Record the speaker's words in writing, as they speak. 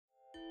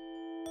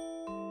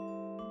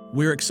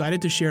We're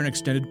excited to share an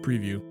extended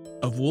preview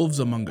of Wolves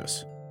Among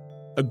Us,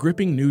 a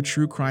gripping new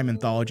true crime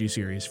anthology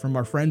series from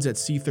our friends at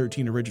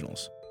C13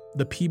 Originals,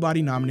 the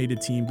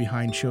Peabody-nominated team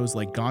behind shows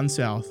like Gone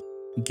South,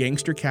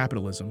 Gangster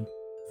Capitalism,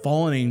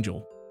 Fallen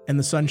Angel, and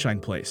The Sunshine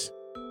Place.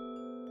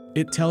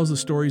 It tells the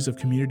stories of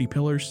community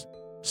pillars,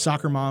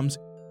 soccer moms,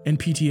 and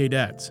PTA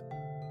dads,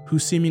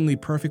 whose seemingly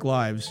perfect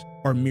lives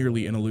are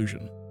merely an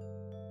illusion.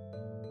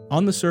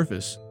 On the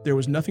surface, there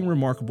was nothing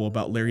remarkable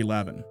about Larry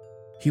Lavin.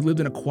 He lived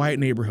in a quiet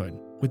neighborhood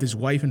with his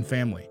wife and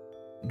family,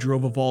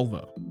 drove a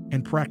Volvo,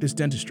 and practiced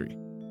dentistry.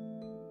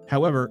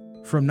 However,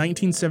 from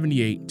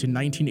 1978 to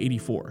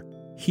 1984,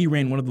 he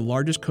ran one of the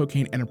largest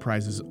cocaine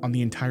enterprises on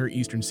the entire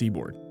eastern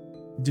seaboard,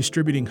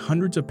 distributing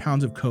hundreds of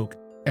pounds of coke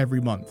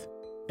every month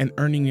and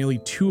earning nearly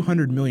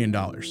 $200 million.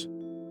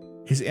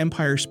 His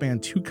empire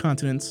spanned 2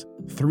 continents,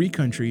 3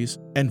 countries,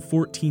 and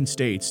 14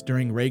 states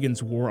during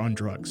Reagan's war on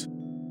drugs.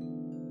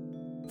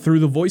 Through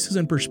the voices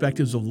and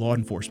perspectives of law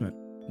enforcement,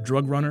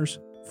 drug runners,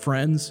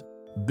 friends,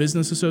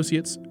 business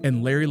associates,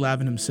 and Larry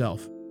Lavin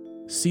himself,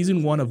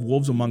 Season 1 of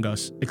Wolves Among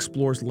Us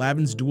explores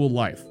Lavin's dual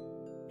life,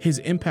 his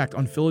impact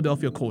on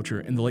Philadelphia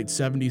culture in the late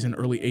 70s and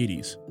early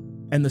 80s,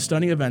 and the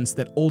stunning events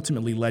that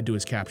ultimately led to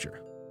his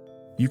capture.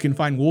 You can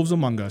find Wolves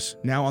Among Us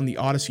now on the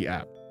Odyssey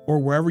app or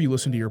wherever you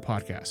listen to your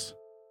podcasts.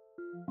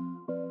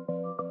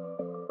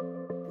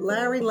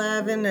 Larry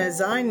Lavin,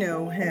 as I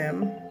know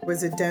him,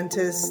 was a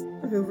dentist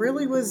who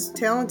really was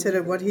talented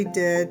at what he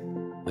did.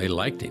 They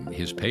liked him,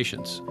 his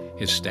patients,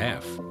 his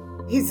staff.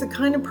 He's the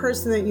kind of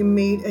person that you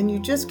meet and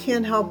you just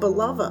can't help but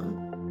love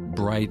him.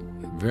 Bright,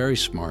 very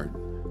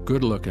smart,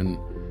 good looking,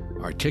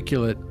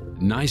 articulate,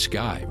 nice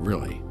guy,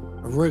 really.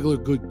 A regular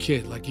good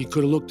kid. Like you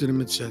could have looked at him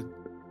and said,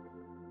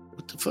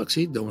 what the fuck's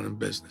he doing in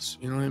business?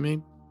 You know what I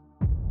mean?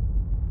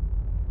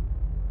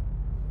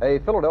 A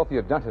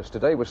Philadelphia dentist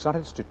today was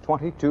sentenced to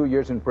 22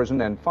 years in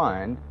prison and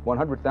fined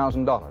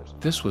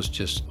 $100,000. This was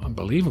just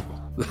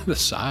unbelievable. The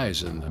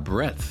size and the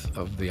breadth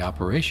of the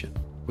operation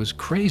was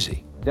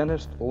crazy.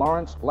 Dentist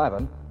Lawrence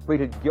Lavin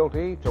pleaded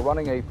guilty to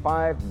running a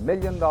 $5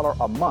 million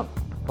a month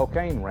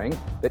cocaine ring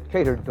that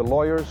catered to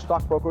lawyers,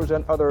 stockbrokers,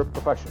 and other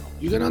professionals.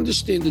 You gotta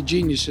understand the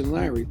genius in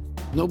Larry.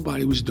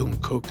 Nobody was doing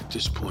coke at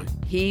this point.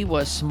 He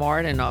was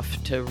smart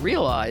enough to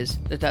realize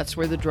that that's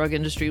where the drug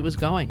industry was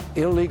going.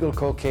 Illegal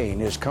cocaine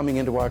is coming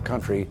into our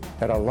country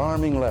at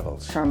alarming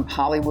levels. From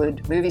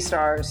Hollywood movie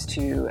stars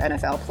to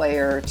NFL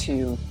player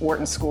to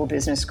Wharton School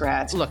business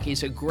grads. Look,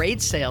 he's a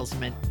great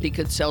salesman. He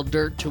could sell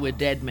dirt to a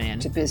dead man.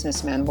 To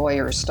businessmen,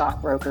 lawyers,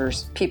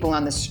 stockbrokers, people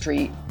on the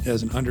street.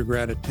 As an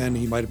undergrad at Penn,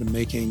 he might have been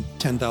making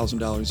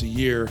 $10,000 a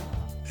year.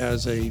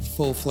 As a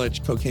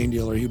full-fledged cocaine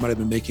dealer, he might have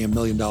been making $1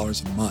 million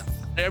a month.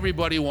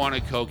 Everybody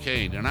wanted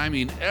cocaine, and I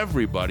mean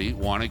everybody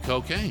wanted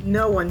cocaine.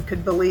 No one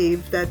could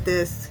believe that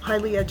this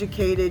highly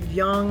educated,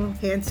 young,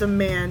 handsome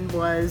man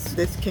was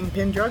this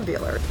kingpin drug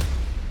dealer.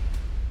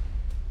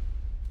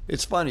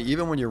 It's funny,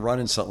 even when you're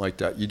running something like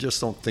that, you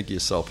just don't think of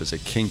yourself as a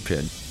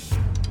kingpin.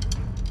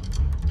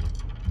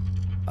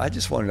 I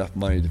just want enough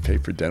money to pay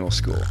for dental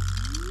school.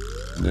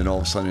 And then all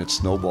of a sudden it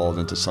snowballed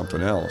into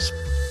something else.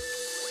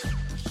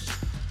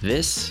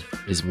 This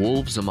is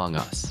Wolves Among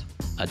Us,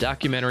 a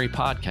documentary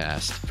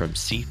podcast from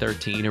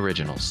C13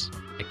 Originals,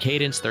 a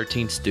Cadence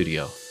 13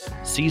 studio.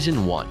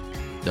 Season 1,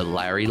 The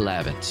Larry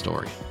Lavin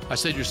Story. I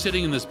said, you're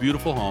sitting in this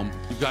beautiful home.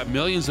 You've got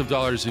millions of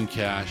dollars in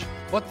cash.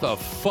 What the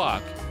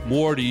fuck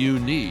more do you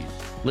need?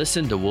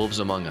 Listen to Wolves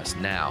Among Us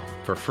now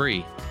for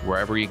free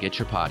wherever you get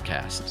your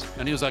podcasts.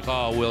 And he was like,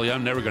 oh, Willie,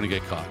 I'm never going to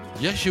get caught.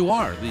 Yes, you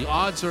are. The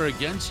odds are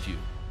against you.